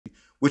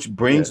which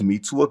brings me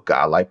to a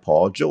guy like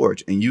Paul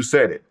George. And you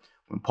said it.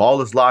 When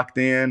Paul is locked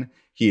in,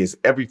 he is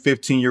every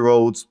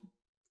 15-year-old's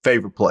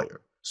favorite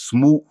player.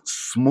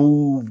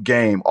 Smooth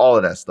game, all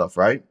of that stuff,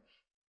 right?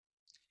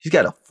 He's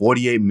got a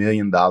 $48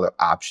 million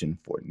option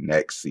for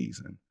next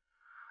season.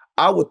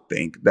 I would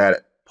think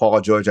that Paul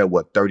George at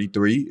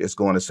 33 is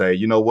going to say,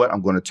 you know what,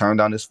 I'm going to turn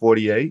down this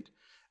 48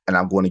 and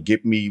I'm going to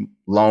get me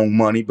loan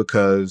money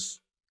because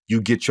you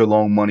get your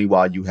loan money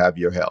while you have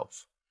your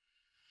health.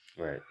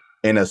 Right.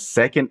 In a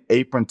second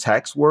apron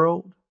tax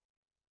world,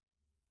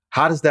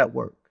 how does that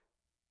work?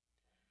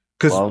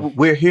 Because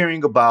we're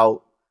hearing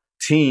about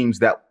teams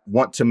that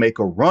want to make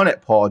a run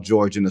at Paul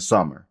George in the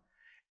summer.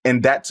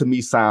 And that to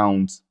me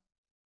sounds,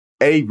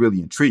 really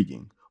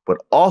intriguing, but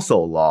also,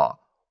 Law,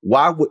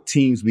 why would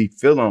teams be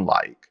feeling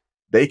like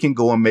they can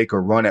go and make a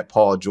run at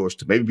Paul George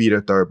to maybe be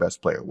their third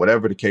best player,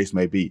 whatever the case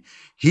may be?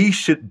 He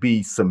should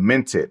be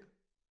cemented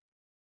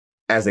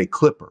as a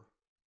Clipper.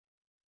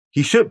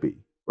 He should be,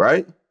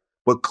 right?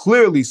 But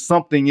clearly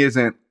something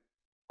isn't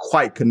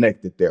quite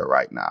connected there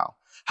right now.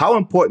 How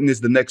important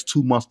is the next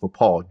 2 months for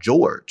Paul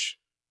George?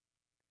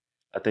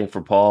 I think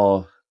for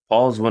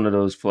Paul's one of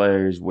those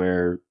players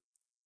where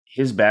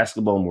his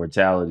basketball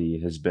mortality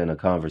has been a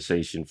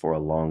conversation for a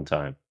long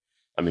time.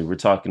 I mean, we're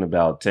talking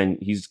about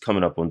he's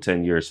coming up on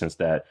 10 years since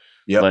that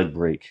leg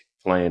break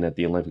playing at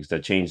the Olympics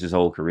that changed his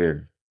whole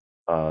career.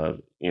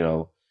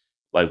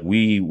 Like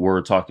we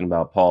were talking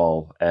about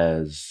Paul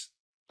as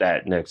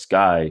that next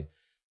guy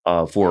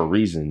for a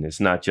reason. It's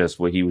not just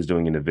what he was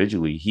doing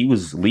individually. He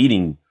was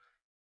leading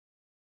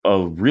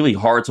a really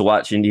hard to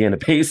watch Indiana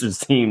Pacers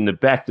team to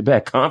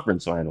back-to-back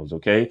conference finals,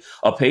 okay?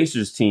 A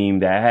Pacers team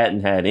that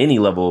hadn't had any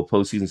level of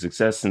postseason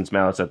success since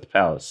Malice at the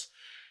Palace.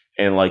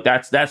 And like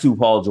that's who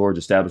Paul George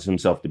established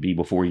himself to be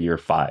before year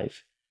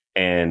 5.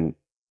 And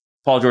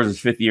Paul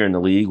George's 5th year in the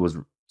league was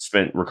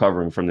spent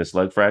recovering from this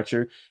leg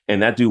fracture.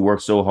 And that dude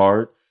worked so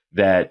hard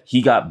that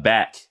he got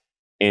back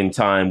in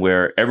time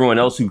where everyone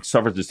else who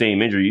suffers the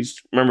same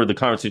injuries, remember the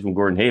conversation with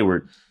Gordon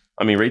Hayward.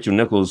 I mean, Rachel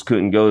Nichols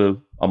couldn't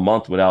go a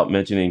month without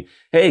mentioning,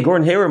 hey,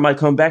 Gordon Hayward might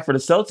come back for the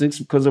Celtics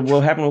because of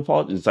what happened with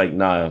Paul. It's like,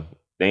 nah,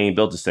 they ain't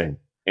built the same.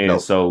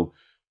 And so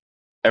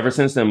ever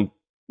since then,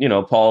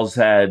 Paul's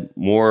had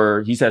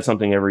he's had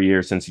something every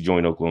year since he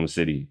joined Oklahoma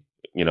City.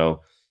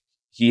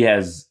 He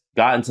has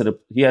not gotten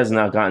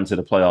to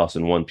the playoffs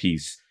in one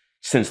piece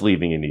since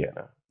leaving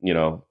Indiana.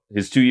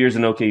 His 2 years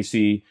in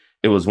OKC,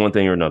 it was one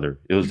thing or another.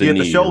 It was the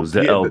knee, it was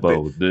the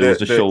elbow, it was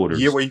the shoulders.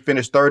 The year where he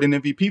finished third in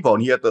MVP vote,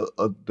 and he had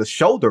the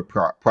shoulder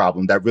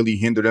problem that really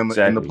hindered him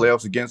in the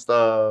playoffs against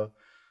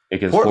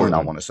Portland,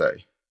 I want to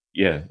say.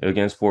 Yeah,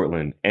 against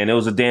Portland. And it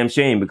was a damn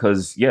shame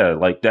because,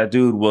 that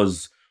dude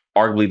was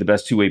arguably the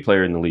best two-way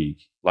player in the league.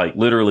 Like,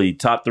 literally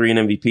top 3 in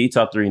MVP,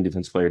 top 3 in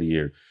Defensive Player of the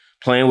Year.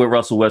 Playing with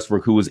Russell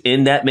Westbrook, who was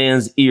in that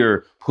man's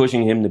ear,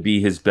 pushing him to be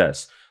his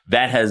best.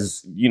 That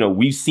has,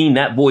 we've seen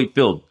that void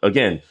filled.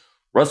 Again,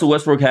 Russell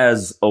Westbrook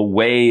has a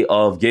way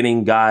of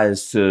getting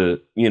guys to,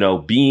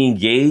 be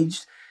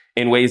engaged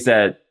in ways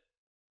that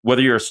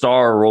whether you're a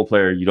star or role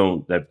player, you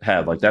don't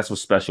have. Like, that's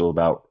what's special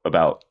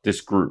about this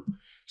group.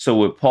 So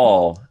with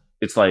Paul,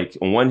 it's like,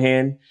 on one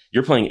hand,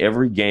 you're playing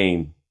every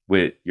game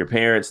with your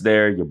parents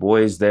there, your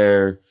boys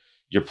there,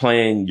 you're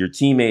playing your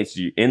teammates,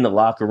 you're in the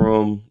locker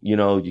room,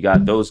 you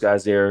got those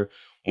guys there.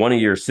 One of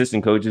your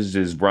assistant coaches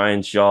is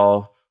Brian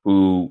Shaw,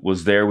 who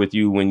was there with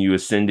you when you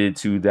ascended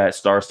to that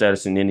star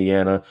status in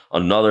Indiana.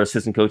 Another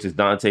assistant coach is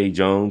Dante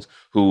Jones,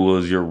 who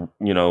was your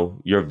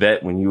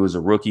vet when he was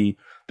a rookie.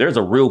 There's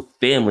a real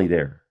family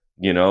there,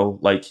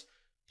 like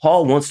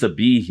Paul wants to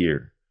be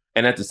here.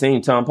 And at the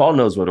same time, Paul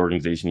knows what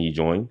organization he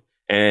joined.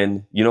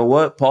 And you know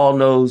what? Paul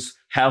knows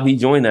how he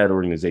joined that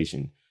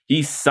organization.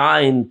 He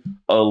signed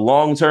a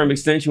long-term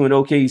extension with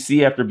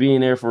OKC after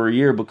being there for a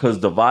year because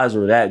the vibes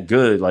were that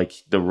good. Like,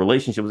 the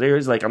relationship was there.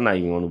 He's like, I'm not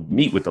even going to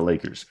meet with the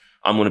Lakers.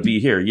 I'm going to be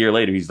here. A year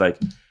later, he's like,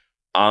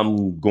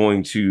 I'm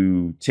going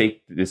to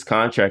take this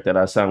contract that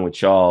I signed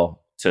with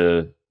y'all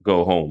to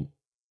go home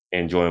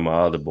and join my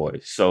other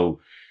boys. So,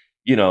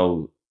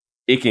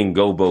 it can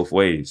go both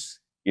ways.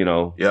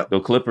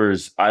 The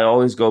Clippers, I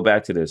always go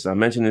back to this. I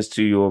mentioned this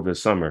to you over the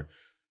summer.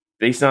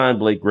 They signed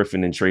Blake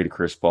Griffin and traded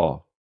Chris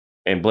Paul.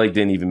 And Blake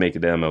didn't even make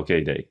it to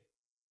MLK Day.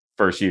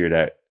 First year of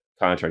that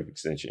contract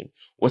extension.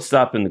 What's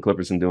stopping the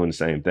Clippers from doing the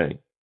same thing?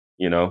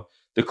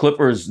 The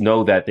Clippers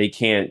know that they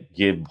can't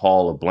give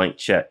Paul a blank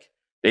check.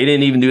 They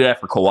didn't even do that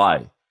for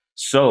Kawhi.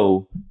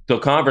 So the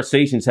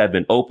conversations have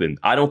been open.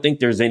 I don't think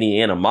there's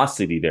any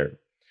animosity there.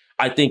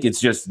 I think it's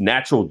just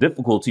natural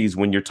difficulties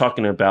when you're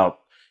talking about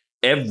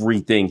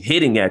everything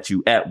hitting at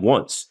you at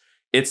once.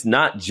 It's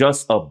not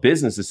just a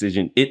business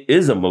decision. It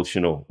is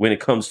emotional when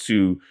it comes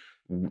to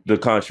the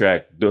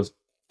contract. The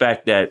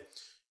fact that,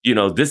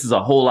 this is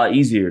a whole lot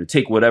easier to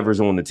take whatever's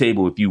on the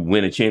table if you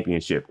win a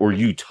championship or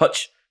you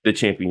touch the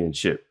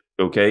championship.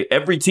 Okay.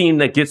 Every team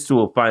that gets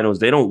to a finals,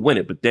 they don't win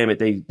it, but damn it,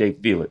 they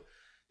feel it.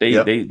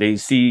 They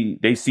see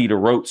the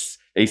ropes.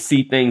 They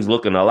see things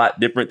looking a lot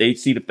different. They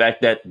see the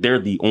fact that they're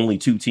the only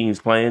 2 teams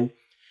playing.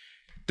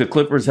 The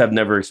Clippers have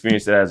never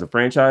experienced that as a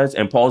franchise,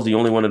 and Paul's the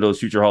only one of those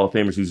future Hall of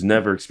Famers who's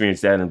never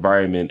experienced that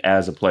environment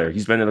as a player.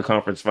 He's been in the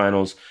conference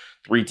finals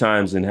 3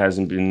 times and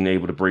hasn't been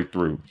able to break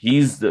through.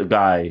 He's the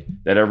guy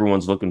that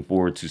everyone's looking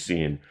forward to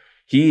seeing.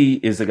 He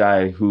is the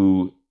guy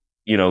who,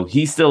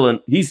 he's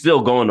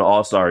still going to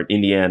All-Star in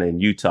Indiana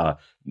and Utah,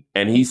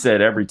 and he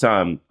said every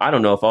time, I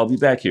don't know if I'll be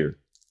back here.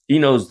 He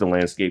knows the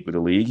landscape of the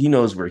league. He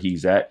knows where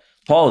he's at.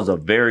 Paul is a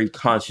very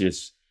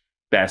conscious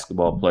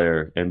basketball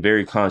player and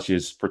very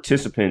conscious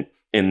participant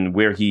in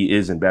where he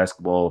is in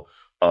basketball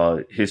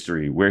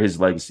history, where his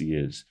legacy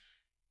is.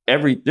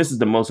 This is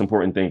the most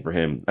important thing for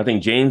him. I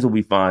think James will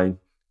be fine.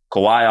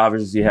 Kawhi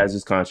obviously has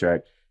his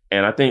contract.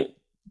 And I think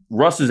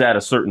Russ is at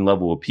a certain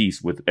level of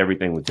peace with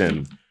everything with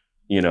him.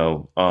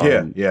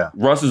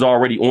 Russ is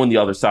already on the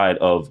other side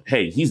of,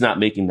 hey, he's not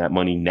making that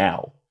money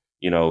now.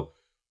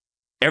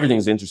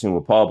 Everything's interesting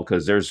with Paul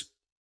because there's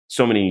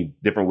so many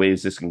different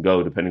ways this can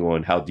go depending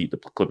on how deep the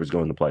Clippers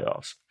go in the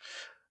playoffs.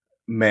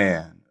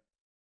 Man,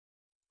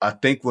 I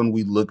think when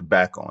we look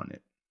back on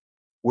it,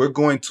 we're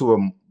going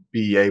to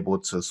be able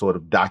to sort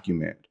of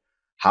document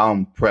how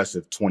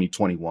impressive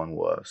 2021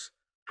 was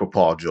for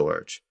Paul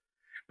George,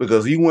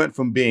 because he went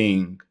from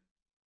being,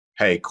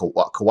 hey,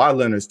 Kawhi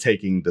Leonard's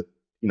taking the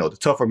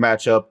tougher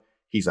matchup.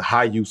 He's a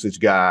high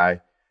usage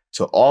guy,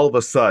 to all of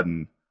a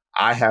sudden,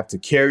 I have to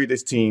carry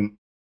this team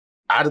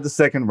out of the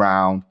second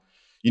round.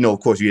 Of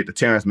course, you get the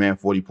Terrence Mann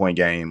 40-point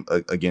game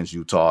against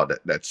Utah.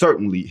 That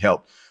certainly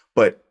helped.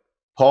 But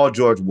Paul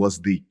George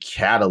was the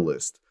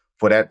catalyst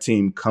for that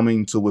team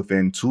coming to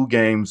within 2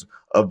 games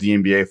of the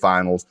NBA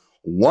Finals.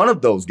 One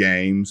of those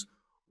games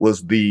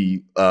was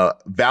the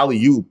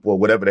Valley-oop, or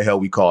whatever the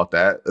hell we call it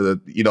that.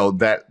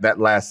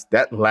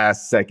 That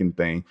last second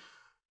thing.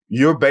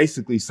 You're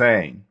basically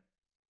saying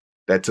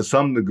that to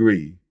some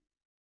degree,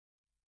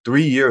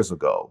 3 years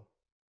ago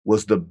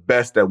was the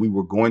best that we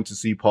were going to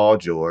see Paul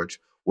George,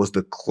 was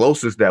the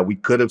closest that we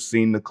could have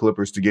seen the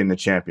Clippers to getting the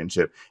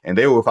championship. And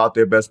they were without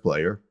their best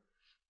player.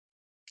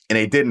 And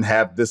they didn't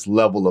have this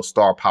level of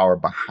star power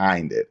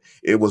behind it.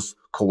 It was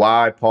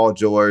Kawhi, Paul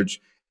George,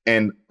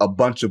 and a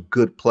bunch of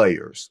good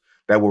players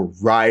that were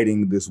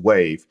riding this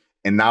wave.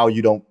 And now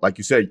you don't, like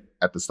you said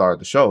at the start of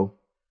the show,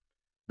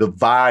 the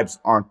vibes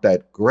aren't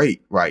that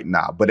great right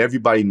now. But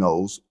everybody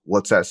knows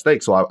what's at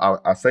stake. So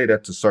I say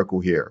that to circle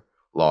here,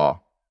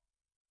 Law.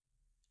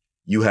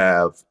 You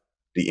have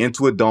the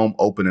Intuit Dome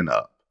opening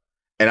up.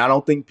 And I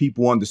don't think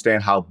people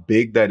understand how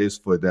big that is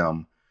for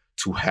them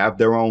to have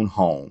their own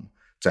home,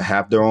 to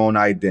have their own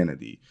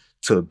identity,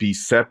 to be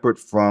separate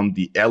from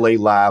the LA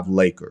Live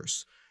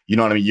Lakers. You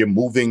know what I mean? You're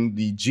moving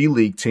the G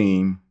League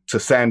team to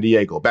San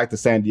Diego, back to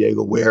San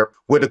Diego, where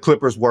the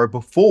Clippers were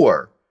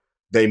before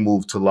they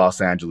moved to Los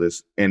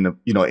Angeles in the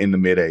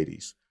mid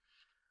 80s.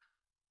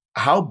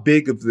 How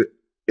big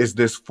is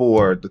this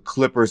for the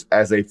Clippers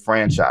as a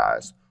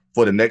franchise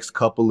for the next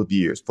couple of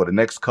years, for the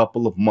next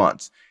couple of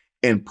months,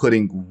 in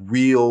putting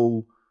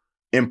real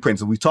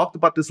imprints? And we talked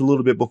about this a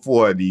little bit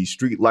before, the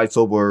street lights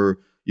over,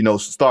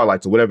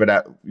 starlights, or whatever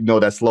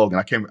that slogan.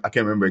 I can't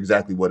remember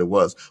exactly what it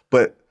was.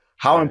 But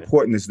how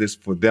important is this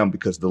for them?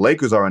 Because the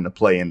Lakers are in the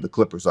play and the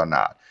Clippers are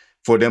not.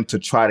 For them to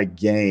try to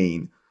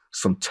gain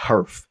some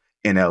turf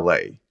in LA.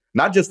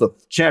 Not just a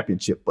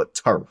championship, but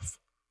turf.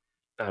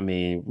 I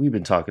mean, we've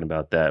been talking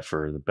about that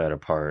for the better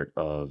part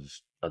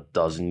of a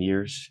dozen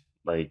years.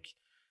 Like,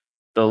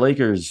 the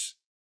Lakers,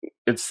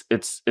 it's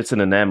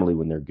an anomaly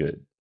when they're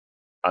good.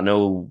 I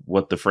know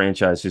what the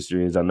franchise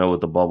history is. I know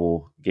what the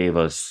bubble gave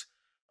us,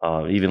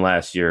 even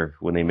last year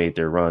when they made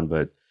their run.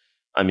 But,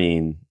 I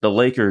mean, the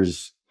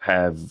Lakers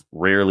have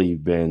rarely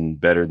been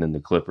better than the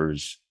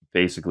Clippers,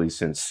 basically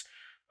since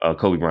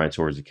Kobe Bryant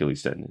tore his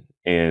Achilles tendon.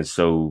 And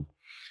so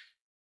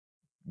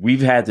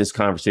we've had this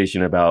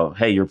conversation about,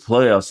 hey, your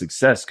playoff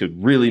success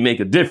could really make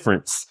a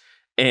difference.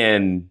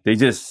 And they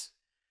just,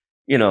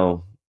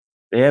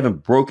 they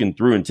haven't broken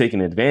through and taken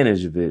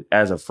advantage of it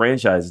as a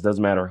franchise. It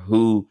doesn't matter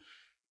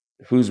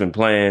who's been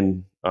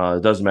playing.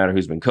 It doesn't matter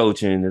who's been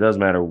coaching. It doesn't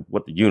matter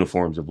what the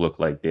uniforms have looked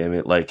like, damn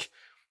it. Like,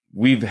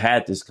 we've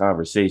had this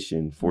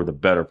conversation for the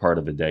better part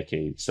of a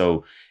decade.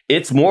 So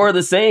it's more of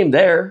the same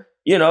there,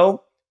 you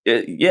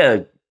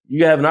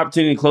have an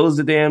opportunity to close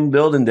the damn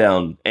building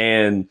down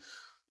and,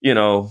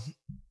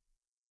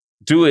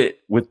 do it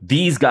with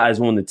these guys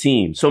on the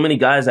team. So many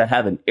guys that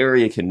have an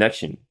area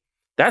connection.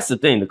 That's the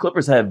thing. The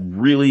Clippers have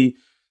really,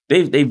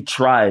 they've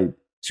tried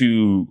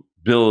to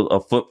build a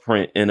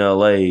footprint in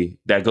LA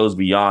that goes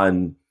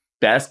beyond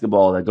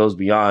basketball, that goes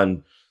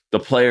beyond the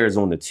players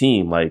on the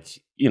team.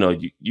 Like,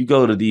 you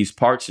go to these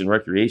parks and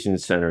recreation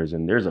centers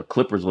and there's a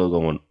Clippers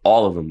logo on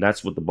all of them.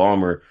 That's what the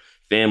Ballmer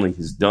family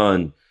has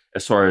done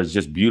as far as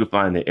just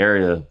beautifying the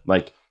area,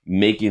 like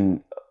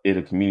making it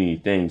a community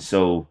thing.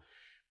 So,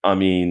 I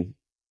mean,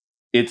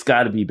 it's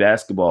got to be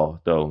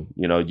basketball, though.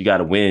 You got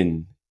to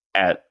win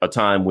at a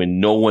time when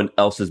no one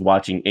else is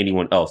watching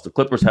anyone else. The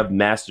Clippers have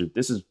mastered.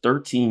 This is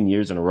 13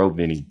 years in a row,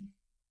 Vinny,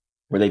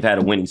 where they've had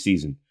a winning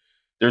season.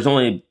 There's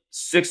only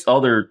 6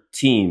 other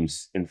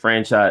teams in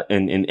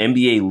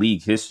NBA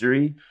league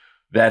history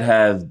that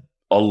have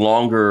a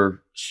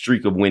longer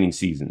streak of winning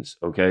seasons,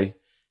 okay?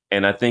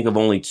 And I think of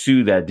only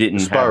 2 that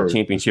didn't have a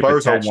championship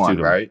attached to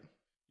them. Right?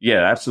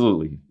 Yeah,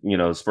 absolutely.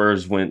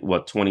 Spurs went,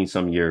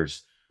 20-some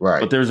years. Right.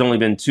 But there's only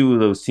been 2 of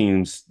those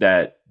teams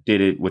that did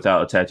it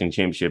without attaching a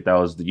championship. That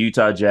was the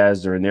Utah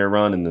Jazz during their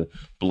run and the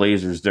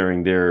Blazers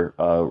during their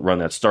run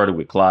that started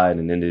with Clyde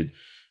and ended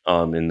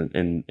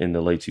in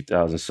the late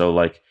 2000s. So,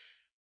 like,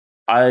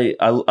 I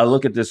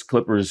look at this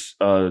Clippers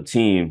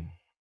team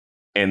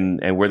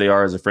and where they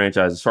are as a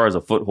franchise as far as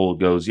a foothold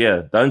goes.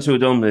 Yeah, the Into a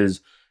Dome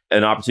is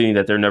an opportunity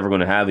that they're never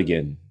going to have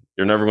again.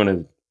 They're never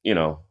going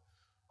to,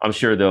 I'm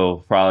sure they'll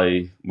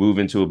probably move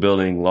into a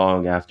building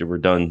long after we're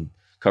done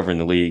covering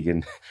the league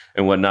and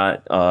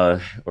whatnot,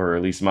 or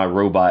at least my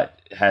robot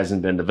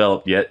hasn't been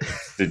developed yet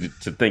to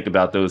think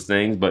about those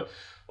things. But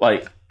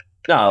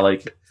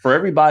for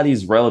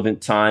everybody's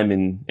relevant time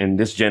in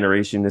this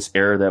generation, this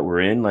era that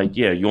we're in,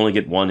 you only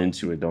get one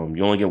Into a Dome.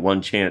 You only get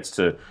one chance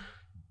to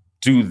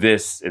do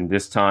this in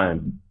this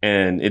time.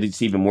 And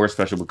it's even more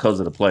special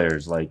because of the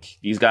players. Like,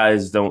 these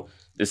guys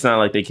it's not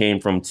like they came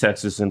from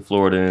Texas and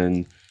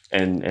Florida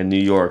and New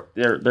York.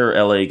 They're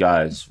LA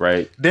guys,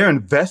 right? They're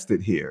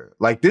invested here.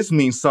 Like, this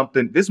means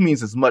something. This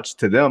means as much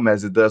to them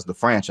as it does the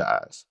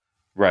franchise.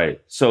 Right.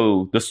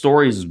 So the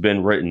stories have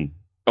been written.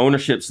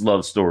 Ownerships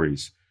love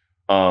stories.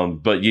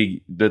 But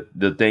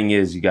the thing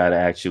is, you got to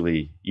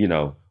actually,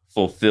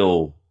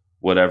 fulfill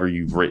whatever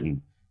you've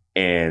written.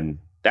 And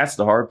that's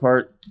the hard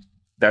part.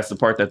 That's the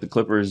part that the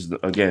Clippers,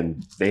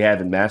 again, they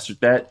haven't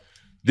mastered that.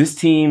 This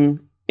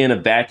team in a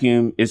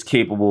vacuum is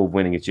capable of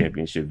winning a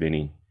championship,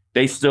 Vinny.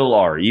 They still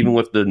are, even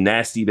with the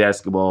nasty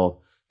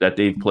basketball that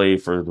they've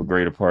played for the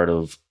greater part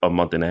of a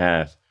month and a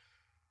half.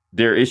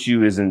 Their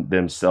issue isn't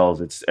themselves,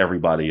 it's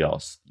everybody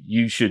else.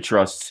 You should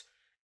trust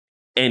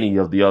any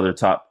of the other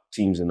top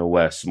teams in the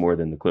West more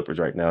than the Clippers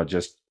right now,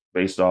 just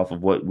based off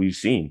of what we've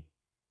seen.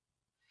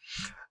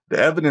 The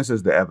evidence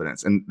is the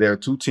evidence. And there are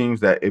 2 teams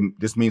that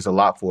this means a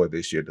lot for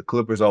this year. The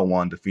Clippers are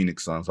one, the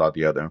Phoenix Suns are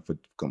the other, and for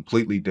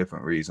completely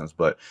different reasons.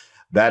 But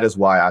that is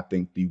why I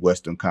think the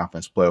Western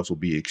Conference playoffs will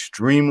be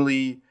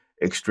extremely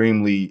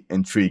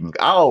intriguing.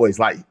 I always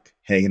like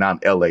hanging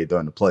out in LA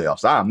during the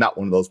playoffs. I'm not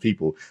one of those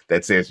people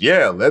that says,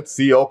 yeah, let's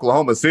see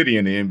Oklahoma City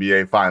in the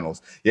NBA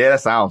Finals. Yeah,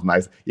 that sounds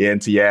nice. Yeah,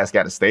 until your ass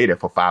got to stay there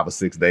for 5 or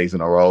 6 days in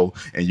a row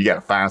and you got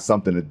to find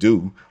something to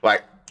do.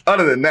 Like,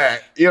 other than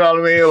that, you know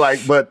what I mean?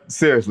 Like, but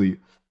seriously,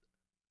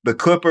 the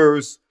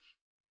Clippers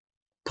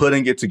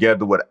putting it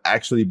together would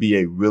actually be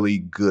a really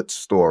good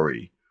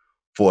story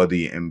for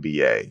the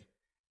NBA.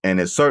 And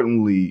it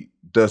certainly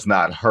does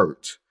not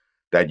hurt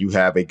that you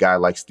have a guy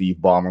like Steve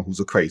Ballmer, who's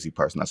a crazy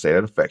person. I say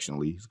that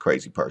affectionately. He's a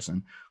crazy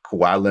person.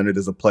 Kawhi Leonard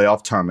is a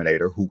playoff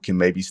terminator who can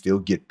maybe still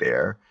get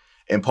there.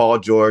 And Paul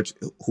George,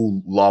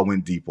 who Law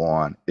went deep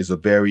on, is a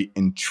very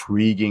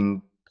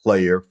intriguing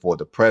player for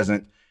the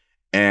present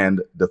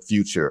and the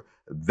future.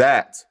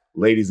 That,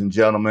 ladies and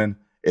gentlemen,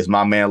 is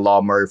my man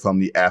Law Murray from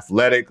The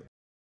Athletic.